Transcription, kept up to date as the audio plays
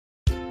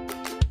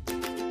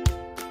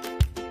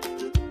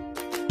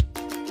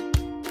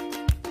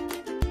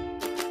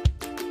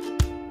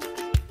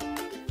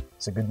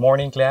So good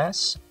morning,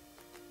 class.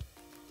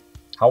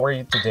 How are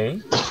you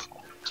today?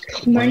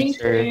 Good morning,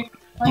 sir.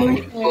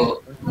 Morning Okay, po.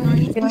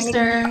 Morning,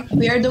 sir.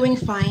 We are doing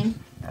fine.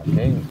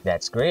 okay,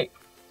 that's great.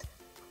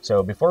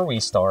 So before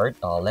we start,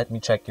 let me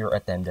check your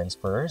attendance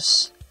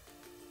first.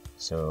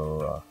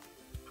 So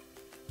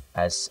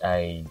as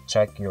I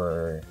check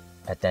your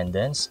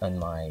attendance on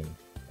my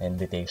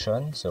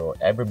invitation, so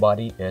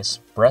everybody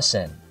is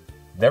present.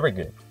 Very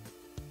good.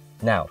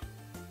 Now,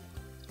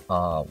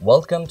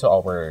 welcome to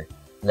our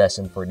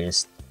lesson for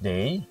this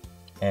day,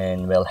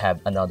 and we'll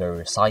have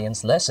another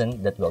science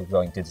lesson that we're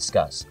going to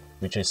discuss,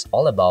 which is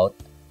all about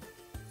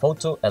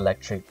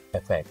photoelectric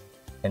effect.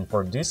 And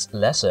for this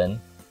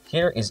lesson,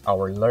 here is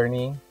our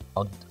learning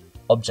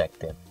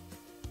objective.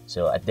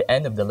 So at the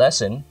end of the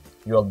lesson,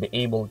 you will be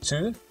able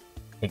to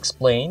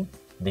explain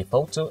the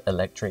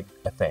photoelectric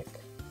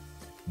effect.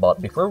 But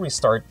before we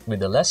start with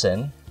the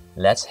lesson,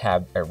 let's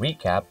have a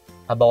recap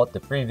about the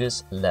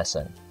previous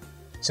lesson.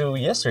 So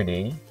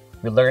yesterday,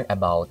 we learned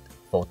about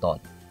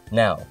photon.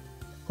 Now,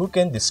 who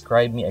can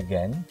describe me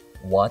again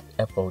what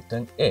a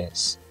photon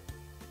is?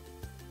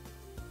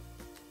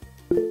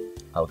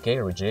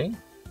 Okay, Rajay,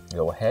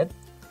 go ahead.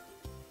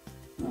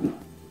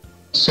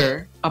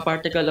 Sir, a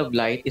particle of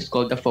light is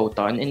called a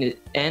photon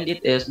and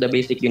it is the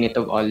basic unit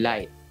of all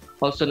light,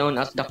 also known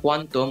as the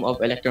quantum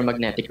of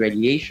electromagnetic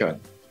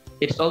radiation.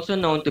 It is also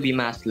known to be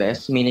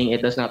massless, meaning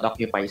it does not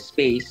occupy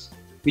space,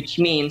 which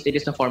means it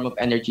is a form of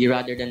energy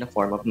rather than a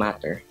form of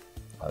matter.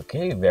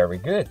 Okay, very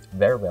good.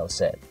 Very well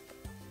said.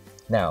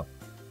 Now,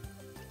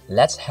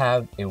 let's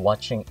have a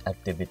watching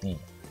activity.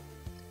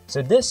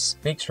 So this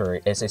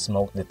picture is a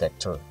smoke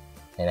detector,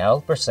 and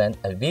I'll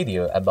present a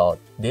video about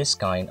this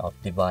kind of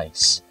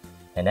device.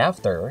 And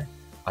after,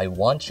 I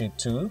want you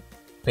to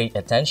pay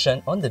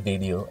attention on the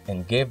video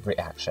and give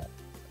reaction.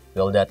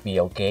 Will that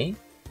be okay?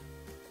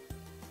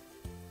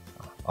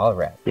 All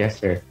right. Yes,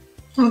 sir.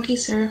 Okay,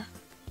 sir.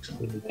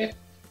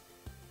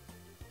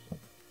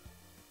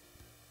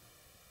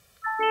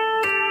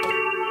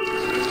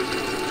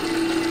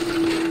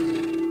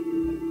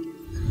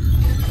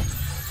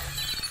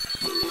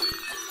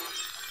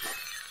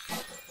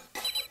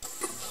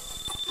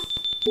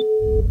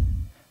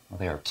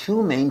 There are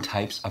two main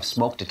types of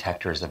smoke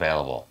detectors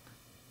available.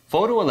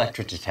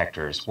 Photoelectric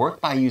detectors work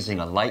by using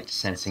a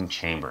light-sensing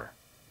chamber.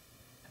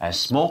 As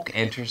smoke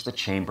enters the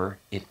chamber,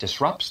 it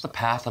disrupts the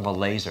path of a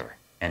laser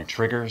and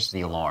triggers the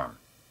alarm.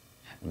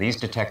 These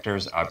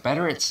detectors are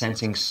better at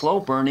sensing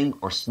slow-burning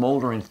or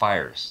smoldering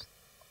fires.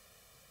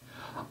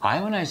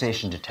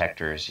 Ionization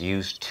detectors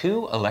use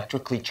two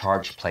electrically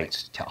charged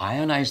plates to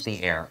ionize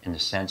the air in the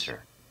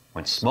sensor.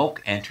 When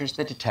smoke enters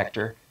the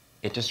detector,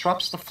 it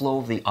disrupts the flow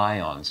of the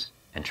ions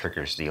and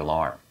triggers the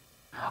alarm.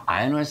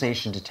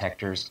 Ionization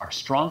detectors are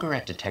stronger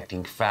at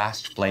detecting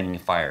fast flaming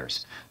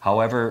fires.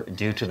 However,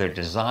 due to their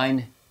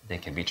design, they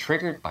can be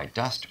triggered by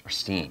dust or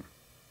steam.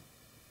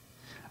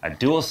 A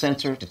dual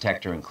sensor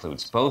detector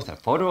includes both a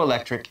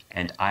photoelectric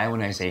and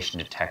ionization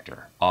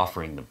detector,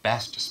 offering the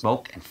best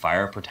smoke and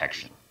fire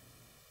protection.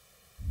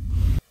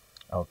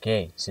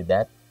 Okay, so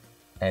that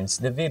ends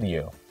the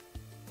video.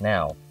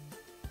 Now,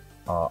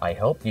 I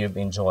hope you've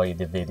enjoyed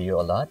the video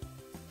a lot.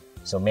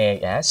 So may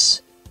I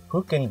ask,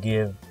 who can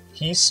give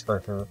his or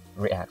her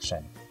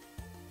reaction?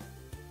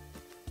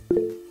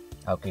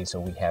 Okay, so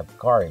we have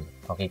Carl.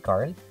 Okay,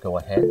 Carl, go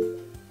ahead.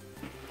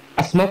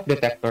 A smoke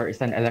detector is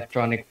an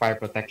electronic fire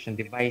protection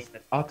device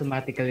that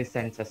automatically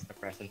senses the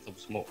presence of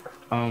smoke.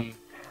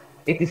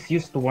 It is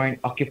used to warn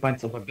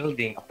occupants of a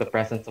building of the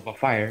presence of a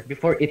fire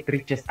before it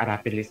reaches a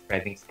rapidly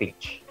spreading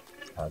stage.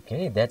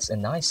 Okay, that's a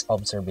nice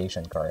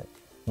observation, Carl.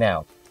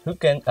 Now,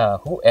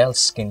 who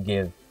else can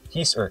give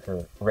his or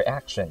her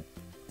reaction?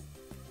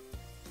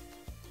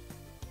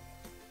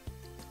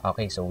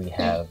 Okay, so we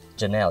have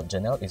Janelle.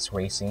 Janelle is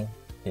raising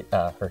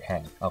her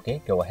hand. Okay,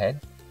 go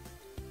ahead.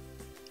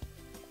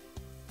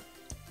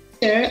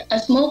 Sir, a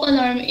smoke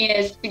alarm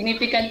is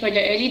significant for the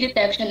early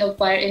detection of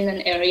fire in an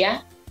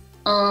area.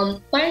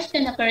 Fires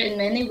can occur in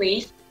many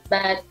ways,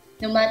 but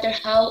no matter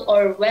how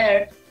or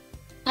where,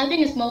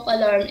 having a smoke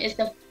alarm is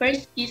the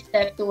first key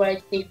step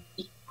towards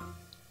safety.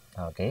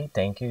 Okay,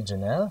 thank you,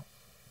 Janelle.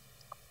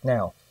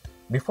 Now,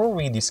 before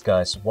we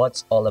discuss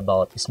what's all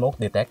about smoke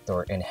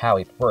detector and how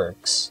it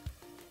works,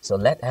 so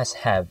let us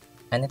have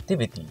an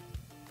activity.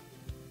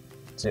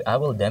 So I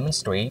will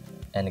demonstrate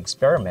an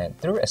experiment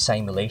through a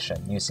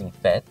simulation using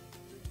PhET,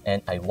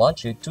 and I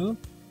want you to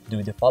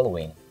do the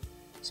following.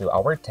 So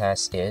our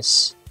task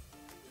is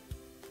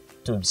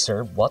to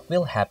observe what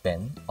will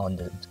happen on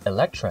the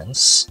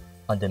electrons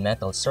on the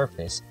metal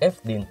surface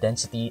if the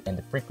intensity and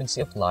the frequency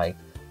of light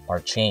are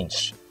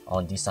changed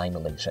on these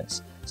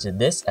simulations. So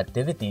this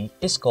activity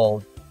is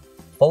called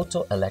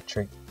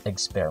photoelectric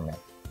experiment.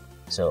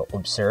 So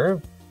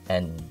observe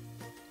and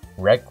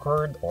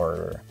record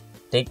or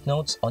take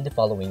notes on the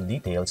following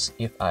details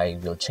if I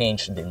will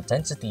change the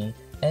intensity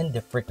and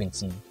the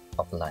frequency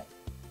of light.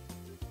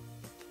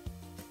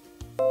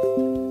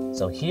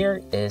 So here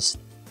is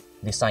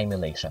the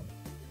simulation.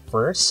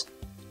 First,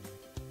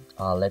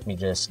 let me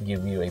just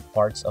give you a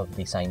parts of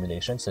the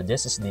simulation. So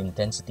this is the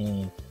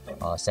intensity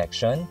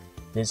section.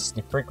 This is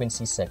the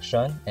frequency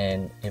section.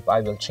 And if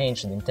I will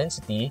change the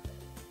intensity,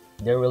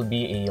 there will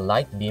be a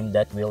light beam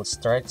that will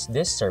strike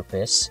this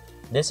surface.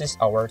 This is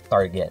our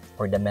target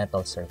for the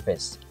metal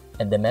surface.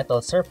 And the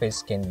metal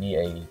surface can be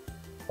a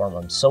form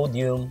of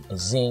sodium,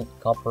 zinc,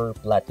 copper,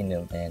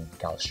 platinum, and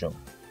calcium.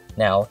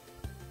 Now,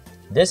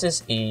 this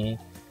is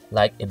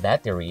like a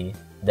battery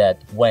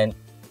that when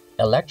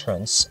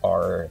electrons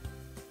are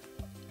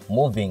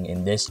moving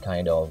in this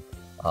kind of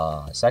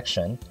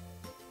section,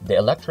 the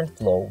electron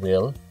flow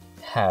will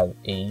have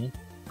a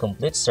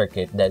complete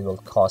circuit that will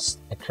cause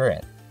a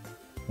current.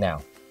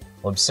 Now,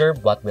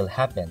 observe what will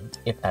happen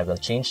if I will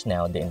change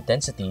now the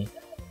intensity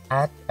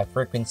at a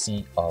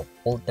frequency of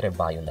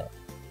ultraviolet.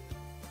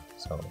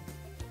 So,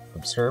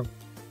 observe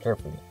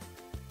carefully.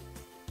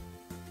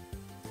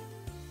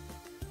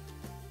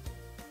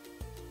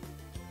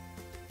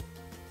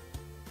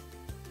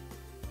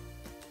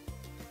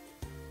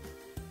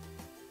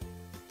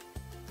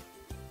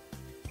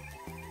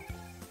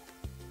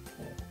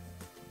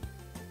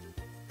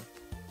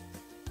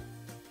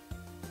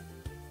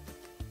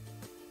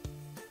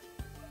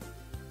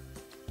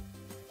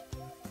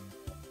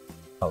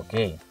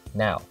 Okay,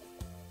 now,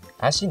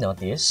 as you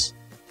notice,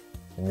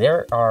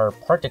 there are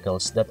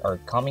particles that are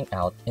coming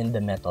out in the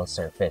metal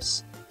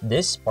surface.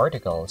 These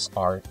particles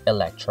are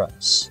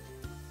electrons.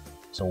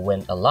 So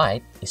when a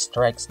light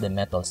strikes the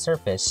metal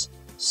surface,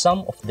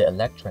 some of the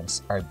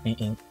electrons are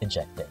being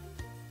ejected.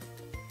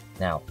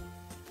 Now,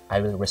 I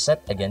will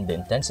reset again the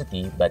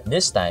intensity, but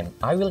this time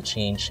I will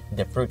change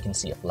the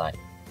frequency of light.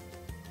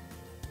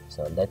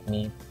 So let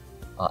me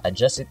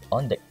adjust it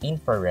on the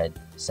infrared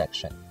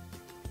section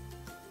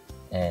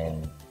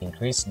and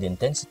increase the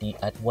intensity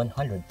at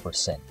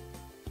 100%.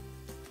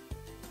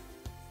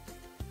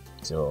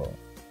 So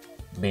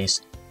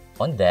based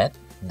on that,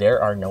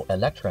 there are no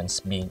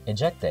electrons being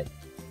ejected.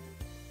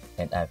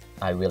 And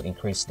I will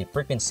increase the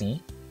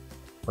frequency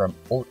from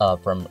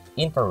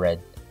infrared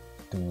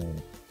to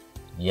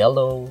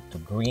yellow, to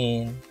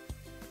green,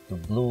 to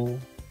blue.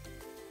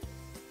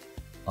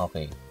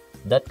 Okay,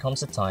 that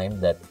comes a time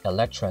that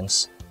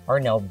electrons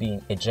are now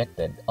being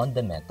ejected on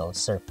the metal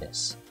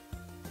surface.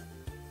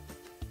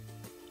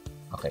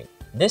 Okay,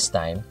 this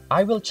time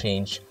I will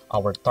change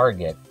our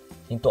target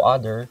into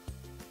other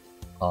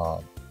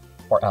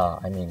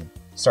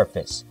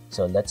surface.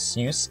 So let's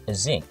use a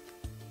zinc.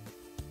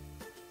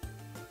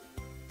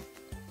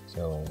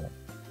 So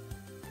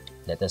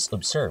let us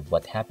observe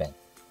what happened.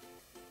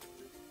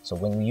 So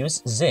when we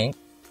use zinc,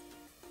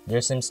 there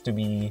seems to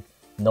be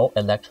no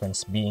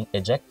electrons being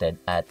ejected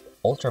at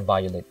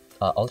ultraviolet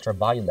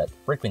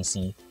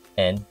frequency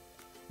and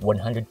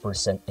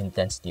 100%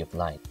 intensity of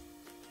light.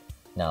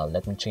 Now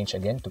let me change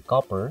again to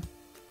copper.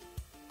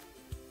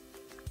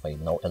 Okay,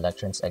 no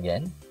electrons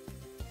again.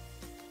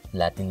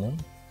 Platinum,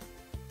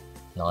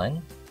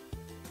 none,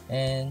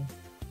 and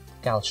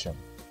calcium.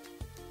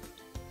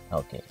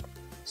 Okay,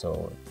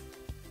 so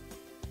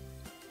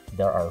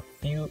there are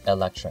few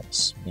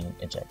electrons being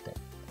ejected.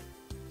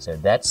 So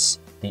that's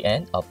the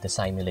end of the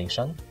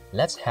simulation.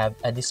 Let's have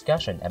a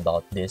discussion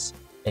about this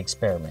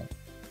experiment.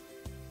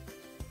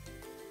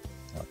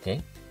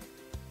 Okay,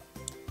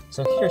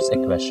 so here's a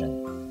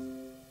question.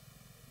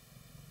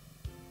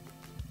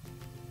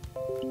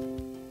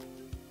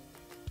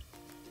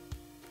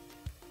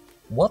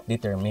 What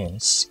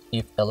determines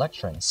if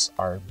electrons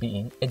are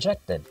being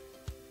ejected?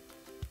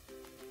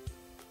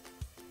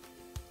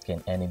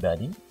 Can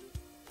anybody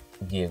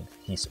give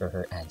his or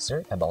her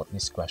answer about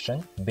this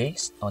question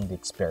based on the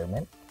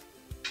experiment?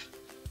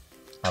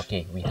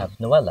 Okay, we have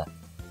Noella.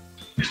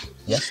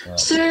 Yes, Noella.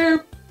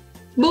 Sir,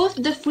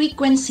 both the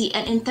frequency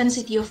and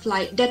intensity of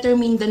light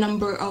determine the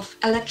number of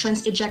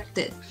electrons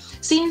ejected.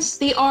 Since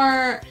they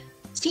are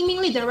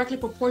seemingly directly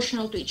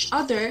proportional to each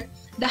other,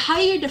 the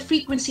higher the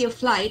frequency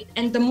of light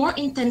and the more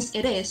intense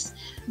it is,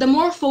 the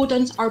more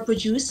photons are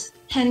produced,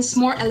 hence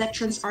more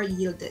electrons are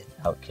yielded.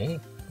 Okay,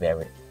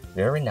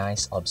 very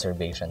nice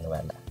observation,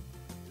 Noella.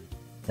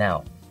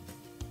 Now,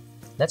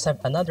 let's have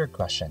another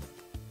question.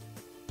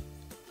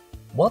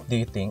 What do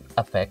you think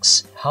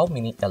affects how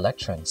many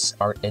electrons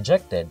are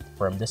ejected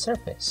from the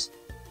surface?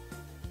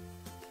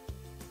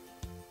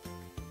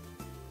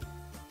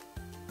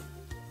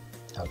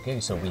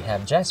 Okay, so we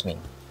have Jasmine.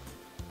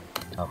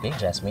 Okay,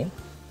 Jasmine.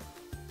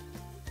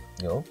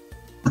 Go.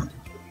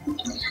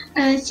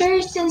 Sir,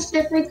 since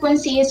the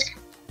frequency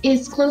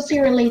is closely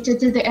related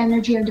to the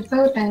energy of the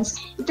photons,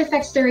 it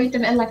affects the rate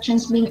of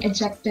electrons being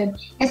ejected.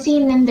 As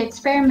seen in the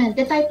experiment,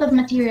 the type of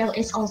material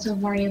is also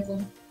variable.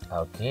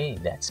 Okay,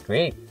 that's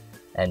great.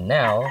 And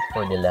now,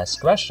 for the last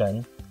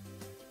question.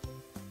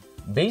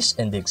 Based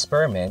on the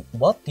experiment,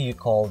 what do you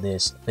call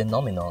this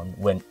phenomenon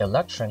when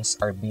electrons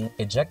are being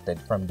ejected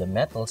from the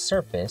metal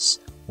surface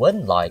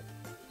when light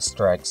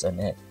strikes on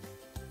it?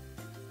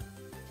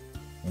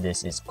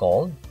 This is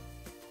called...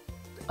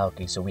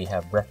 Okay, so we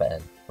have Rafael.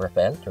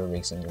 Rafael, you're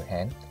raising your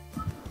hand.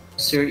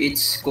 Sir,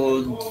 it's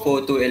called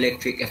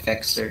photoelectric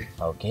effect, sir.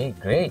 Okay,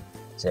 great.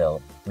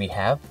 So we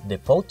have the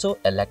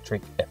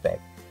photoelectric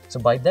effect. So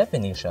by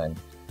definition,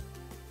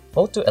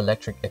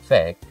 photoelectric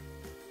effect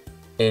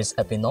is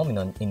a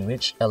phenomenon in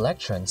which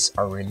electrons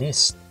are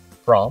released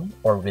from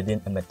or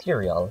within a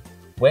material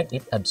when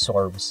it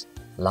absorbs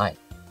light.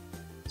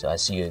 So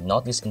as you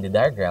notice in the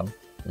diagram,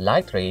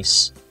 light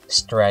rays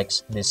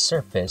strikes the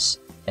surface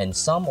and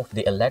some of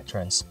the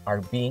electrons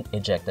are being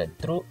ejected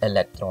through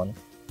electron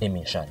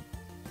emission.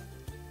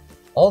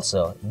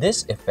 Also,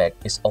 this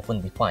effect is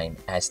often defined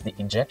as the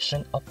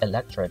ejection of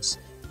electrons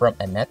from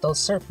a metal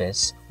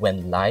surface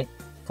when light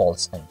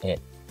falls on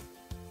it.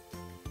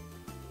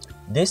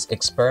 These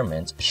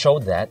experiments show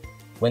that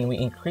when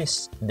we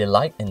increase the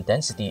light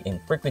intensity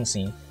and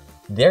frequency,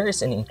 there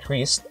is an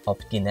increase of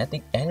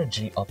kinetic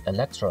energy of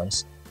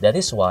electrons. That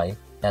is why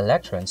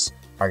electrons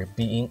are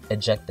being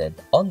ejected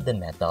on the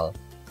metal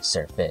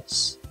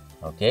surface.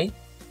 Okay?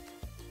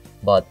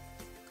 But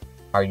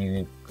are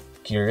you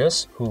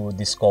curious who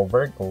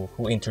discovered or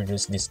who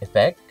introduced this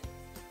effect?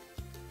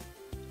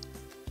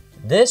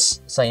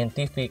 This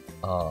scientific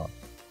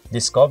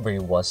discovery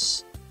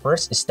was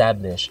first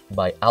established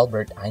by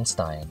Albert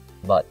Einstein,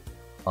 but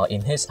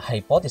in his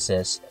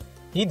hypothesis,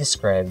 he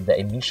described the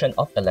emission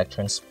of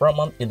electrons from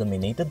an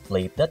illuminated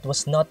plate that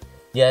was not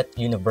yet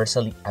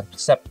universally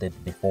accepted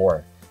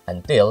before,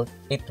 until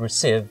it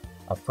received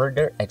a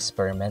further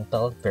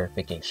experimental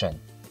verification.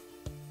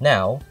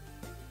 Now,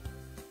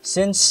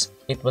 since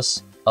it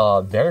was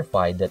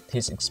verified that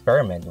his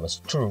experiment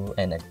was true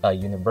and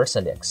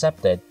universally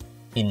accepted,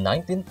 in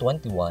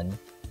 1921,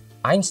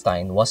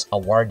 Einstein was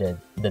awarded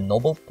the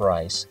Nobel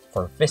Prize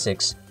for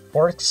Physics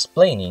for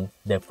explaining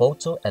the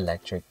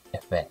photoelectric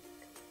effect.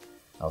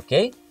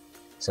 Okay,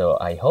 so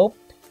I hope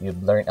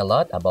you've learned a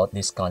lot about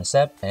this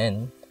concept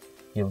and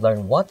you've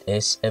learned what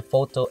is a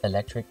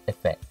photoelectric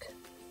effect.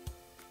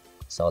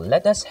 So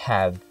let us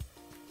have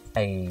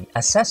an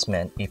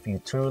assessment if you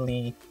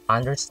truly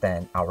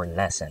understand our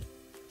lesson.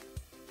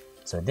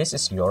 So this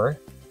is your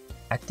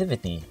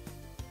activity.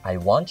 I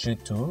want you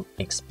to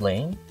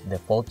explain the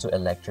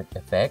photoelectric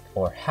effect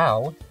or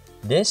how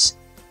this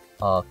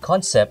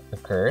concept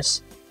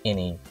occurs in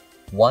a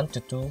 1 to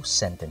 2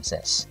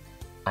 sentences.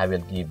 I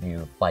will give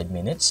you 5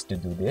 minutes to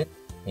do it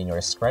in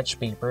your scratch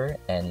paper,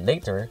 and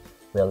later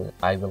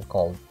I will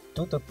call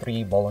 2 to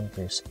 3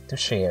 volunteers to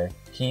share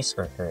his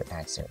or her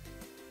answer.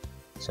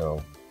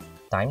 So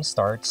time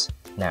starts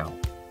now.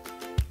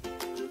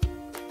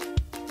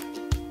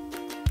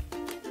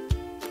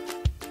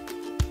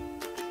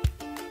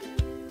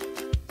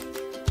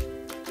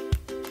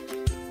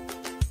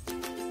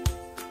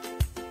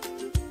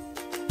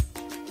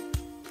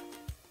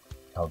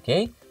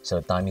 Okay,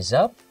 so time is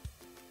up.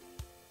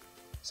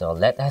 So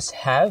let us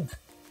have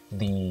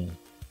the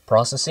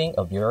processing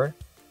of your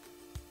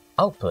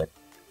output.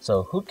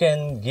 So who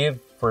can give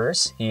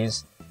first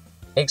his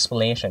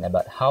explanation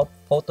about how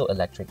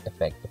photoelectric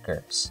effect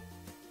occurs?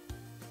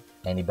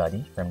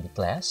 Anybody from the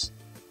class?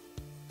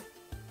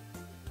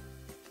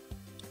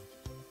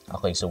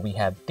 Okay, so we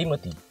have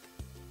Timothy.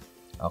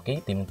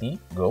 Okay, Timothy,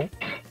 go.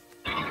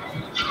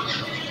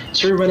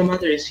 Sir, when a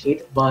matter is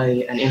hit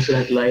by an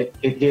incident light,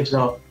 it gives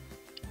off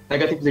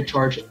negatively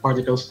charged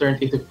particles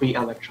turned into free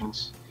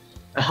electrons.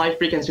 A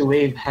high-frequency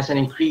wave has an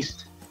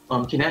increased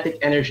kinetic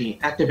energy,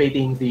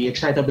 activating the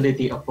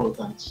excitability of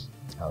photons.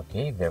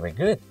 Okay, very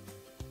good.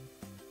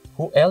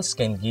 Who else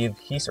can give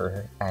his or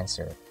her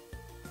answer?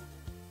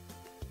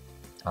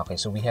 Okay,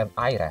 so we have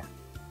Ira.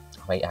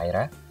 Okay,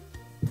 Ira.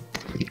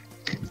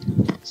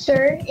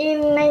 Sir,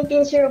 in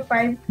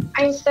 1905,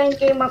 Einstein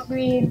came up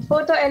with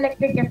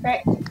photoelectric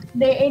effect,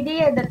 the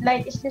idea that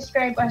light is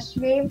described as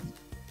wave,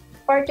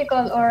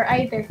 particle, or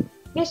either.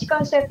 This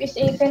concept is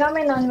a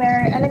phenomenon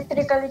where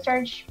electrically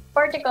charged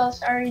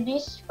particles are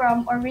released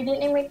from or within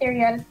a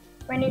material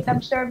when it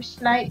absorbs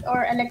light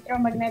or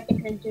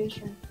electromagnetic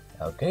radiation.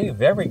 Okay,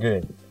 very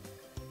good.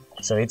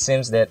 So it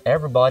seems that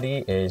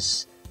everybody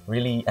is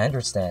really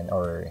understand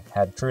or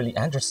have truly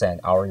understand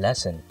our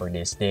lesson for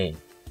this day.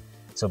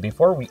 So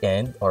before we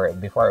end, or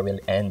before I will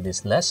end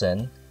this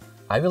lesson,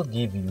 I will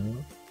give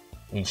you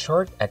a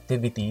short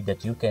activity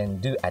that you can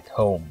do at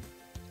home.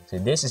 So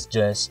this is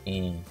just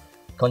a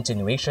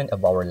continuation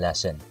of our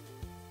lesson.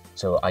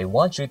 So I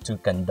want you to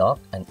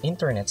conduct an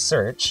internet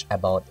search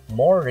about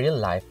more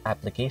real-life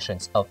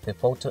applications of the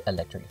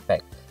photoelectric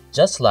effect,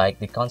 just like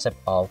the concept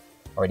of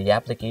or the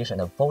application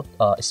of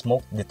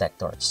smoke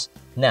detectors.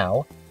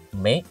 Now,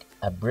 make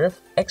a brief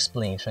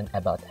explanation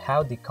about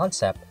how the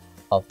concept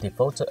of the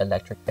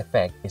photoelectric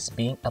effect is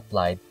being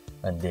applied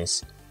on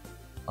this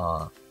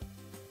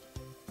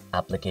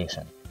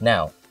application.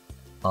 Now,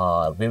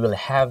 we will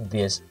have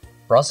this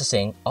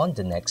processing on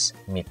the next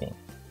meeting.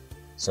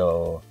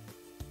 So,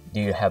 do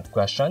you have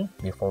question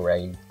before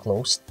I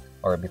close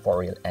or before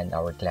we end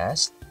our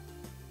class?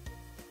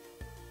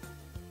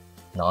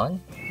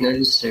 None?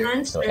 None,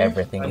 sir. So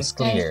everything is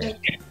clear.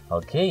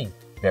 Okay,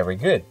 very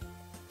good.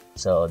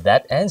 So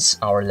that ends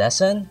our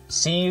lesson.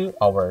 See you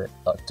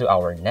to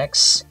our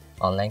next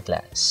online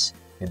class.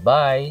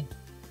 Goodbye.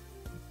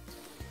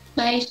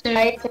 Bye, sir.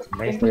 Bye,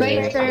 sir.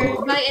 Bye,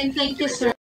 sir. Bye, and thank you, sir.